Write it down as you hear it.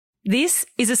This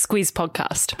is a Squiz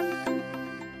podcast.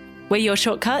 We're your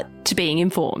shortcut to being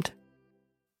informed.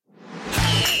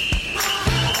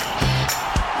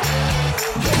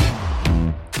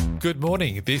 Good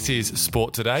morning. This is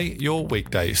Sport Today, your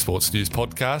weekday sports news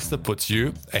podcast that puts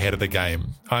you ahead of the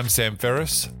game. I'm Sam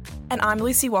Ferris. And I'm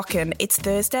Lucy Watkin. It's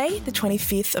Thursday, the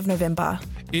 25th of November.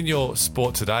 In your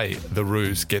Sport Today, the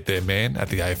Roos get their man at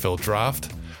the AFL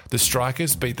draft. The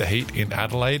Strikers beat the Heat in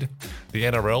Adelaide. The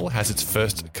NRL has its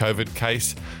first COVID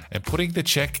case. And putting the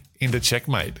check into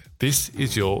checkmate. This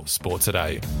is your Sport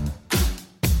Today.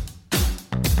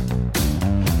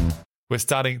 We're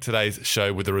starting today's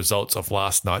show with the results of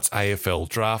last night's AFL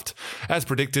draft. As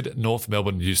predicted, North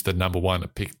Melbourne used the number one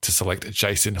pick to select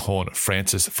Jason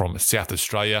Horne-Francis from South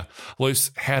Australia.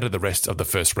 Luce, how did the rest of the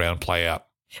first round play out?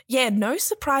 Yeah, no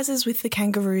surprises with the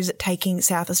Kangaroos taking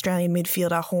South Australian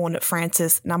midfielder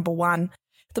Horne-Francis number one.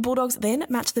 The Bulldogs then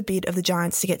matched the bid of the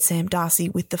Giants to get Sam Darcy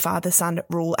with the father-son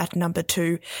rule at number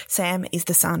two. Sam is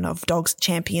the son of Dogs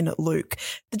champion Luke.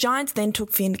 The Giants then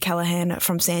took Finn Callaghan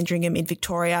from Sandringham in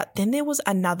Victoria. Then there was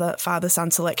another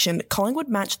father-son selection. Collingwood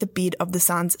matched the bid of the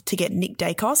Suns to get Nick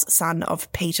Dacos, son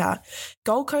of Peter.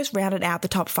 Gold Coast rounded out the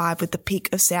top five with the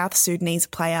pick of South Sudanese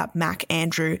player Mac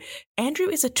Andrew. Andrew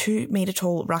is a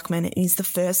 2-metre-tall ruckman and is the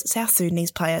first South Sudanese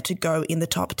player to go in the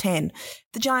top 10.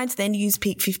 The Giants then used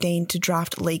pick 15 to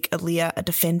draft Leek Alia, a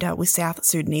defender with South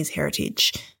Sudanese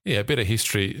heritage. Yeah, a bit of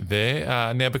history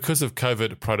there. Now, because of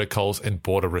COVID protocols and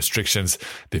border restrictions,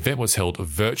 the event was held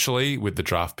virtually with the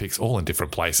draft picks all in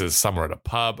different places. Some were at a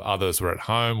pub, others were at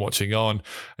home watching on,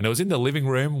 and it was in the living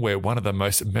room where one of the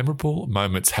most memorable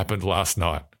moments happened last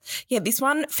night. Yeah, this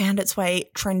one found its way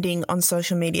trending on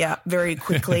social media very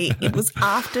quickly. It was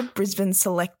after Brisbane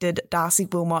selected Darcy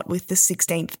Wilmot with the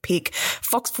 16th pick.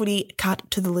 Fox Footy cut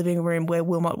to the living room where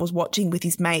Wilmot was watching with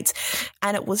his mates,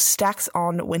 and it was stacks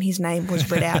on when his name was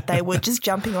read out. They were just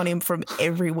jumping on him from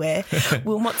everywhere.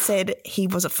 Wilmot said he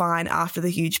was fine after the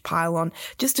huge pile-on,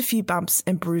 just a few bumps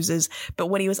and bruises, but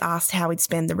when he was asked how he'd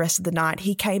spend the rest of the night,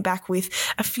 he came back with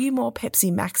a few more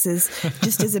Pepsi Maxes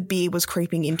just as a beer was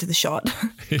creeping into the shot.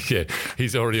 Yeah,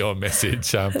 he's already on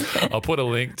message. I'll put a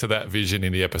link to that vision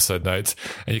in the episode notes,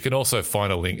 and you can also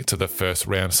find a link to the first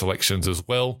round selections as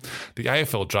well. The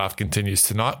AFL draft continues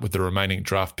tonight with the remaining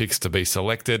draft picks to be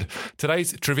selected.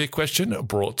 Today's trivia question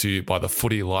brought to you by the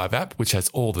Footy Live app, which has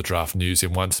all the draft news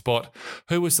in one spot.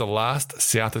 Who was the last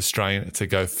South Australian to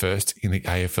go first in the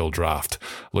AFL draft?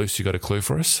 Luce, you got a clue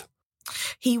for us?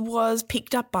 He was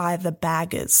picked up by the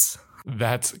Baggers.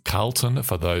 That's Carlton,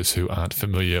 for those who aren't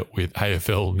familiar with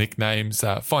AFL nicknames.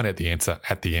 Find out the answer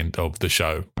at the end of the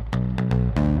show.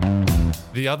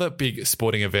 The other big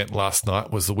sporting event last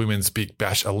night was the Women's Big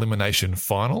Bash Elimination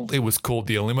Final. It was called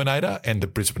the Eliminator, and the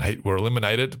Brisbane Heat were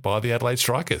eliminated by the Adelaide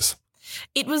Strikers.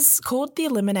 It was called the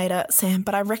Eliminator, Sam,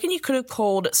 but I reckon you could have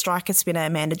called striker spinner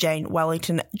Amanda Jane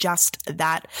Wellington just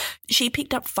that. She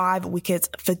picked up 5 wickets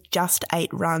for just 8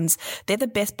 runs. They're the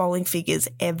best bowling figures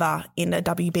ever in a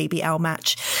WBBL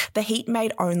match. The Heat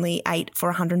made only 8 for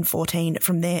 114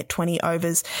 from their 20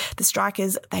 overs. The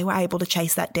Strikers, they were able to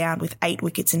chase that down with 8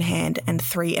 wickets in hand and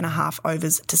 3.5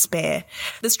 overs to spare.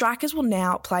 The Strikers will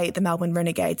now play the Melbourne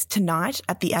Renegades tonight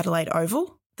at the Adelaide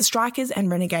Oval. The Strikers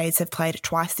and Renegades have played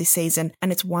twice this season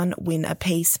and it's 1 win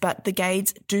apiece, but the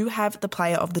Gades do have the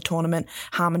player of the tournament,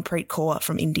 Harmanpreet Kaur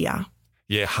from India.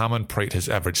 Yeah, Harmanpreet has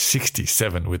averaged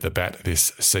 67 with the bat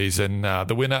this season.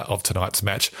 The winner of tonight's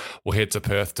match will head to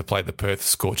Perth to play the Perth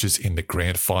Scorchers in the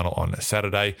grand final on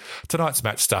Saturday. Tonight's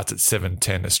match starts at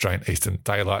 7:10 Australian Eastern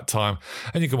Daylight Time,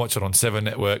 and you can watch it on 7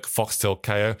 Network, Foxtel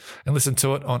Kayo, and listen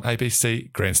to it on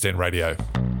ABC Grandstand Radio.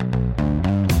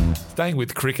 Staying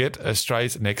with cricket,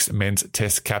 Australia's next men's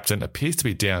test captain appears to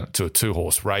be down to a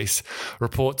 2-horse race.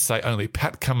 Reports say only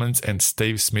Pat Cummins and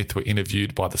Steve Smith were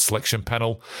interviewed by the selection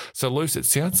panel. So, Luce, it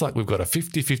sounds like we've got a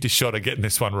 50-50 shot at getting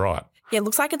this one right. Yeah, it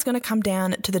looks like it's going to come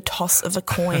down to the toss of a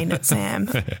coin, Sam.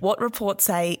 What reports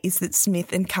say is that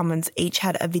Smith and Cummins each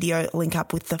had a video link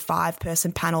up with the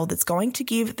 5-person panel that's going to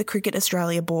give the Cricket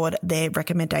Australia board their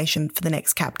recommendation for the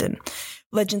next captain.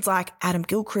 Legends like Adam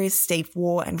Gilchrist, Steve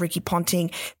Waugh and Ricky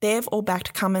Ponting, they've all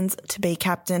backed Cummins to be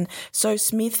captain, so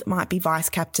Smith might be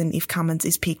vice-captain if Cummins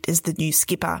is picked as the new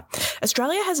skipper.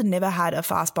 Australia has never had a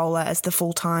fast bowler as the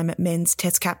full-time men's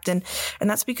test captain, and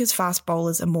that's because fast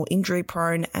bowlers are more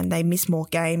injury-prone and they miss more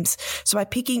games. So by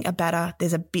picking a batter,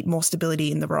 there's a bit more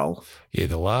stability in the role. Yeah,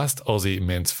 the last Aussie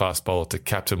men's fast bowler to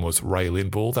captain was Ray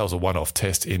Lindball. That was a one-off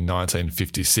test in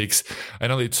 1956,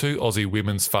 and only 2 Aussie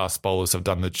women's fast bowlers have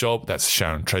done the job. That's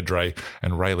Sharon Tredrea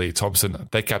and Rayleigh Thompson.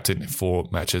 They captained 4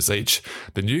 matches each.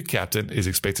 The new captain is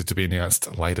expected to be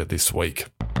announced later this week.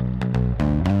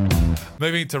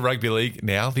 Moving to rugby league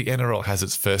now, the NRL has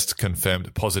its first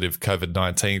confirmed positive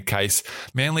COVID-19 case.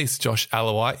 Manly's Josh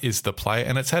Aloiai is the player,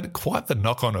 and it's had quite the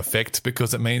knock-on effect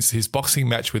because it means his boxing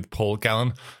match with Paul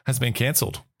Gallen has been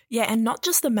cancelled. Yeah, and not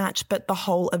just the match, but the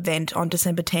whole event on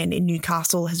December 10 in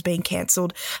Newcastle has been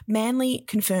cancelled. Manly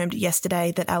confirmed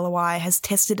yesterday that Aloiai has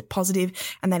tested positive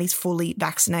and that he's fully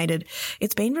vaccinated.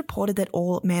 It's been reported that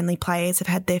all Manly players have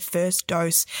had their first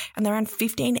dose and around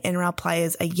 15 NRL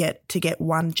players are yet to get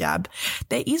one jab.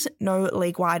 There is no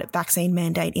league-wide vaccine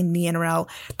mandate in the NRL.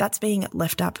 That's being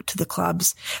left up to the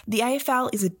clubs. The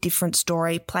AFL is a different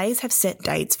story. Players have set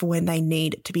dates for when they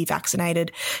need to be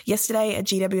vaccinated. Yesterday, a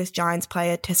GWS Giants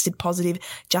player tested positive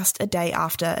just a day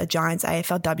after a Giants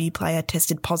AFLW player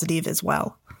tested positive as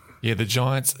well. Yeah, the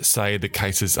Giants say the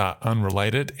cases are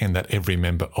unrelated and that every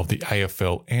member of the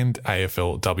AFL and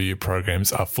AFLW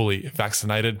programs are fully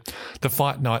vaccinated. The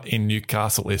fight night in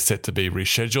Newcastle is set to be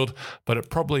rescheduled, but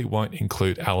it probably won't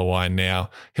include Aloiai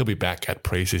now. He'll be back at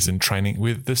pre-season training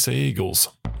with the Sea Eagles.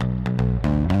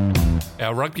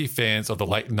 Our rugby fans of the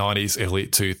late 90s, early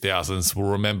 2000s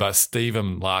will remember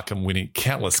Stephen Larkham winning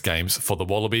countless games for the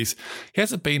Wallabies. He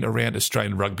hasn't been around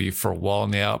Australian rugby for a while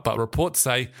now, but reports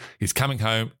say he's coming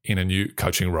home in a new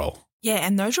coaching role. Yeah,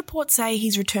 and those reports say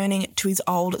he's returning to his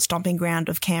old stomping ground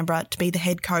of Canberra to be the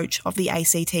head coach of the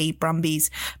ACT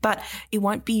Brumbies. But it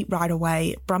won't be right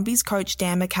away. Brumbies coach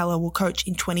Dan McKellar will coach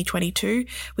in 2022,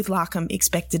 with Larkham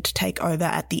expected to take over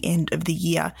at the end of the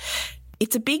year.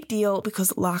 It's a big deal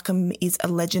because Larkham is a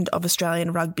legend of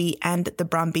Australian rugby and the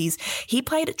Brumbies. He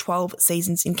played 12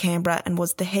 seasons in Canberra and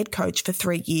was the head coach for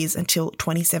 3 years until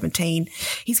 2017.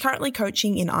 He's currently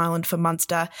coaching in Ireland for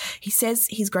Munster. He says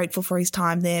he's grateful for his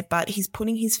time there, but he's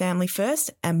putting his family first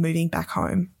and moving back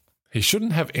home. He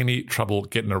shouldn't have any trouble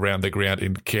getting around the ground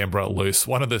in Canberra loose.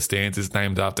 One of the stands is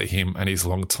named after him and his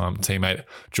longtime teammate,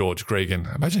 George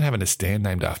Gregan. Imagine having a stand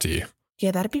named after you. Yeah,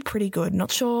 that'd be pretty good.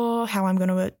 Not sure how I'm going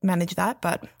to manage that,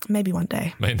 but maybe one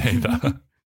day. Me neither.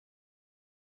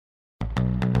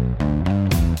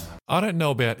 I don't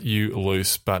know about you,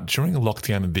 Luce, but during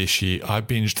lockdown this year, I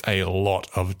binged a lot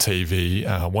of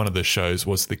TV. One of the shows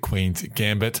was The Queen's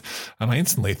Gambit, and I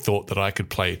instantly thought that I could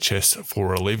play chess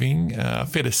for a living.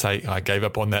 Fair to say, I gave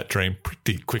up on that dream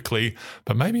pretty quickly,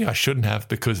 but maybe I shouldn't have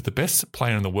because the best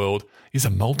player in the world is a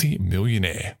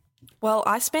multi-millionaire. Well,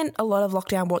 I spent a lot of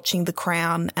lockdown watching The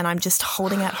Crown, and I'm just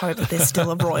holding out hope that there's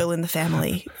still a royal in the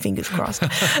family. Fingers crossed.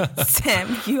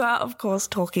 Sam, you are, of course,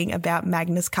 talking about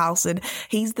Magnus Carlsen.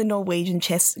 He's the Norwegian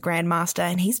chess grandmaster,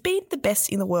 and he's been the best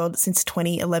in the world since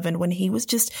 2011 when he was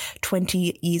just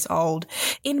 20 years old.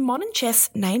 In modern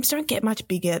chess, names don't get much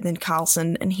bigger than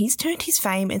Carlsen, and he's turned his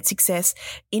fame and success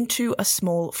into a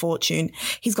small fortune.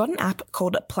 He's got an app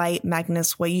called Play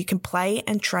Magnus where you can play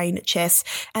and train chess,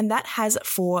 and that has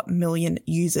 4 million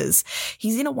users.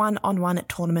 He's in a one-on-one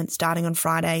tournament starting on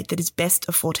Friday that is best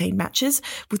of 14 matches,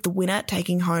 with the winner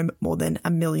taking home more than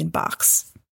 $1 million.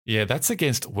 Yeah, that's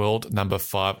against world number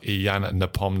 5, Ian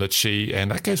Nepomniachtchi,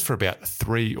 and that goes for about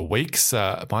 3 weeks.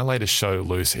 My latest show,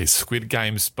 Luce, is Squid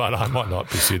Games, but I might not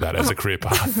pursue that as a career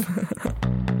path.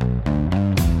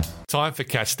 Time for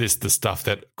Catch This, the stuff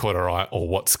that caught our eye or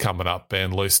what's coming up.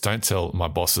 And Luce, don't tell my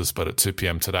bosses, but at 2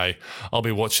 p.m. today, I'll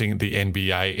be watching the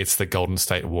NBA. It's the Golden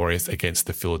State Warriors against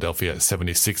the Philadelphia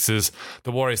 76ers.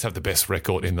 The Warriors have the best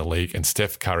record in the league, and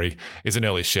Steph Curry is an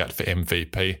early shout for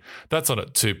MVP. That's on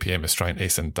at 2 p.m. Australian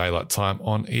Eastern Daylight Time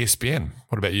on ESPN.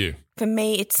 What about you? For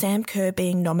me, it's Sam Kerr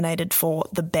being nominated for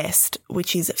the BEST,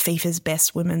 which is FIFA's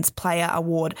Best Women's Player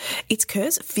Award. It's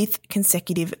Kerr's 5th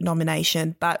consecutive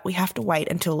nomination, but we have to wait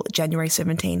until January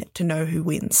 17 to know who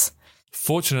wins.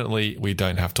 Fortunately, we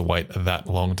don't have to wait that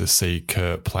long to see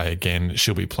Kerr play again.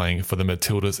 She'll be playing for the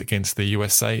Matildas against the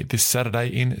USA this Saturday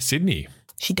in Sydney.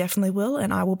 She definitely will,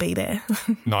 and I will be there.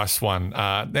 Nice one.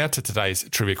 Now to today's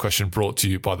trivia question brought to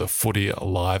you by the Footy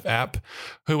Live app.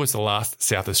 Who was the last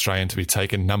South Australian to be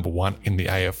taken number 1 in the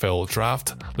AFL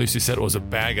draft? Lucy said it was a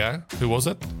bagger. Who was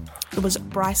it? It was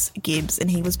Bryce Gibbs, and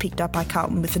he was picked up by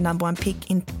Carlton with the number 1 pick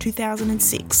in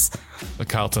 2006. The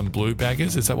Carlton Blue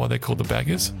Baggers? Is that why they're called the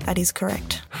Baggers? That is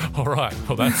correct. All right.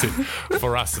 Well, that's it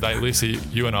for us today. Lucy,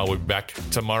 you and I will be back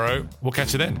tomorrow. We'll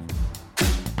catch you then.